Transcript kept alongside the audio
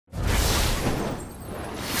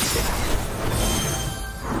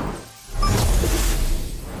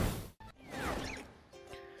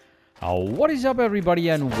What is up everybody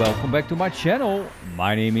and welcome back to my channel.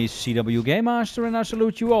 My name is ZWGamemaster and I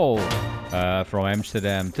salute you all from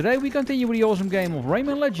Amsterdam. Today we continue with the awesome game of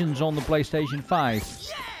Rayman Legends on the PlayStation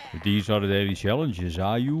 5. These are the daily challenges.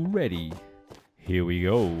 Are you ready? Here we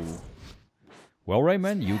go. Well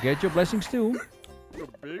Rayman, you get your blessings too.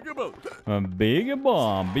 Bigger bomb. A bigger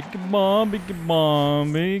bomb, bigger bomb, bigger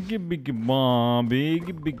bomb, bigger bomb,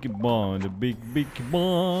 bigger bomb, the bigger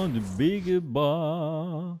bomb, the bigger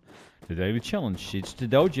bomb. The daily challenge, it's the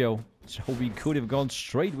dojo. So we could have gone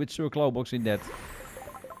straight with Sir Clawbox in that.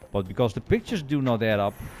 But because the pictures do not add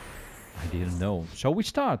up, I didn't know. So we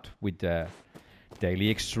start with the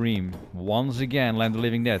daily extreme. Once again, land the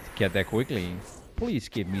living dead. Get there quickly. Please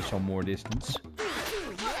give me some more distance.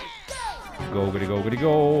 Go, gotta go, gotta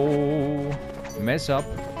go. Mess up.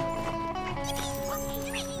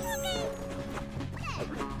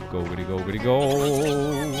 Go, gotta go, gotta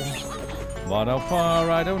go. But how far,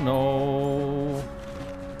 I don't know.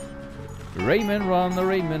 Rayman run, the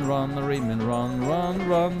Rayman run, the Rayman run, run,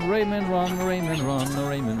 run. Rayman run, the Rayman run, the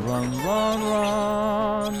Rayman run, run,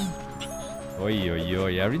 run. Oi, oi,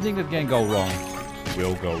 oi. Everything that can go wrong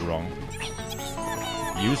will go wrong.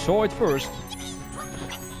 You saw it first.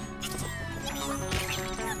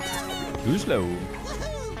 Too slow.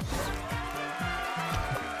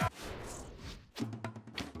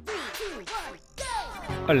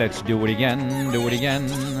 Let's do it again, do it again.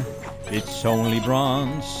 It's only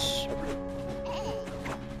bronze.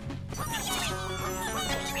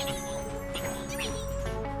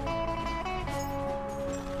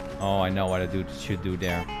 Oh, I know what I should do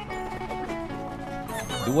there.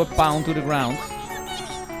 Do a pound to the ground.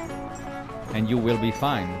 And you will be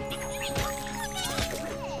fine.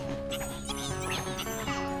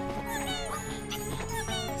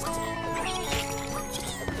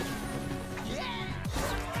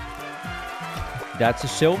 That's a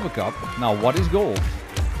silver cup. Now what is gold?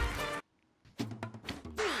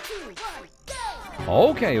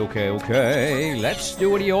 Okay. Let's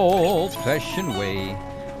do it the old-fashioned way.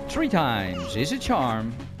 3 times is a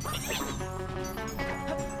charm.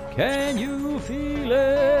 Can you feel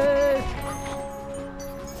it?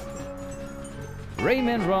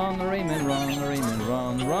 Rayman run, Rayman run, Rayman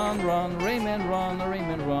run, run, run. Rayman run,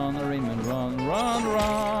 Rayman run, Rayman run, run,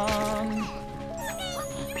 run.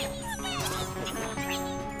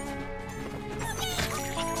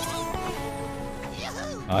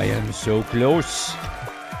 I am so close.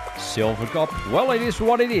 Silver cup. Well, it is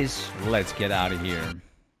what it is. Let's get out of here.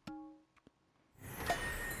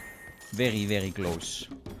 Very, very close.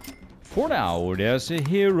 For now, there's a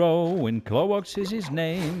hero and Clawbox is his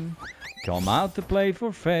name. Come out to play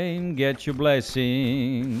for fame. Get your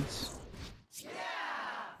blessings.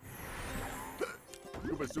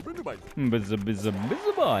 Bizza, bizza,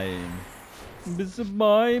 bizza, bye. Bizza,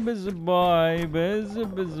 bye, bizza, bye, bizza,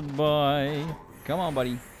 bizza, bye. Come on,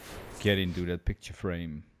 buddy. Get into that picture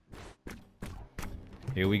frame.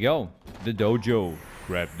 Here we go. The dojo.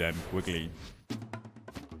 Grab them quickly.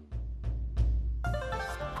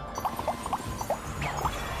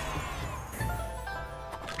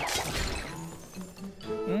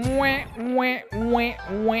 Wah, wah, wah,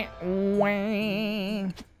 wah, wah.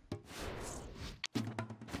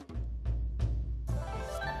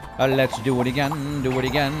 Let's do it again, do it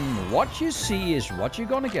again. What you see is what you're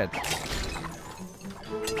gonna get.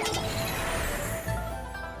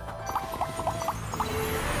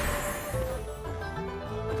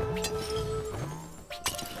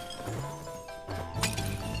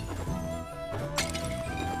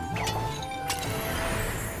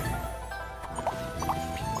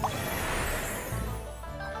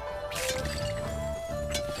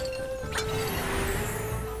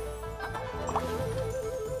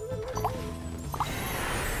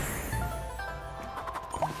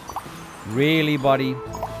 Really, buddy?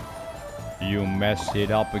 You messed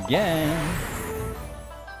it up again.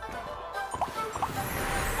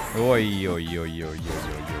 Oi, oi, oi, oi, oi, oi,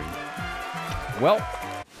 oi. Well.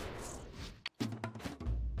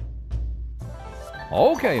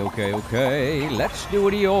 Okay. Let's do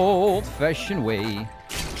it the old-fashioned way.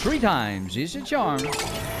 3 times is a charm.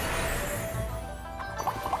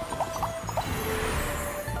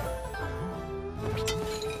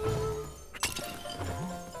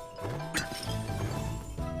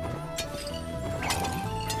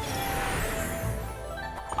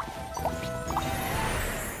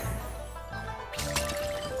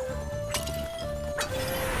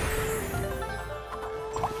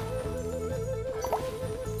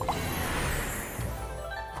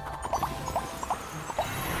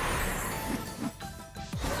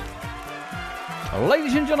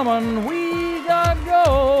 Ladies and gentlemen, we got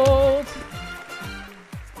gold!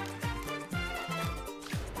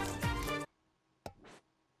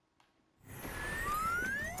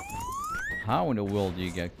 How in the world do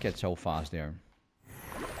you get so fast there?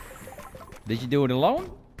 Did you do it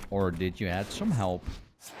alone? Or did you add some help?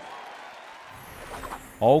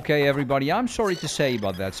 Okay, everybody, I'm sorry to say,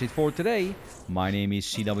 but that's it for today. My name is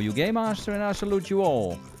ZWGamemaster, and I salute you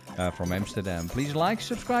all from Amsterdam. Please like,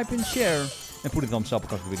 subscribe, and share. And put a thumbs up,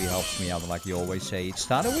 because it really helps me out. Like you always say, it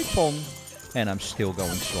started with Pong, and I'm still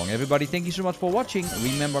going strong. Everybody, thank you so much for watching.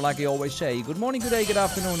 Remember, like I always say, good morning, good day, good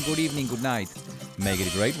afternoon, good evening, good night. Make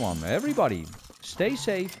it a great one. Everybody, stay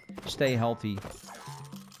safe, stay healthy.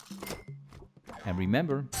 And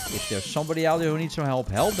remember, if there's somebody out there who needs some help,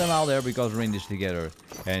 help them out there, because we're in this together.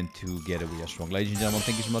 And together we are strong. Ladies and gentlemen,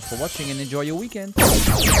 thank you so much for watching, and enjoy your weekend.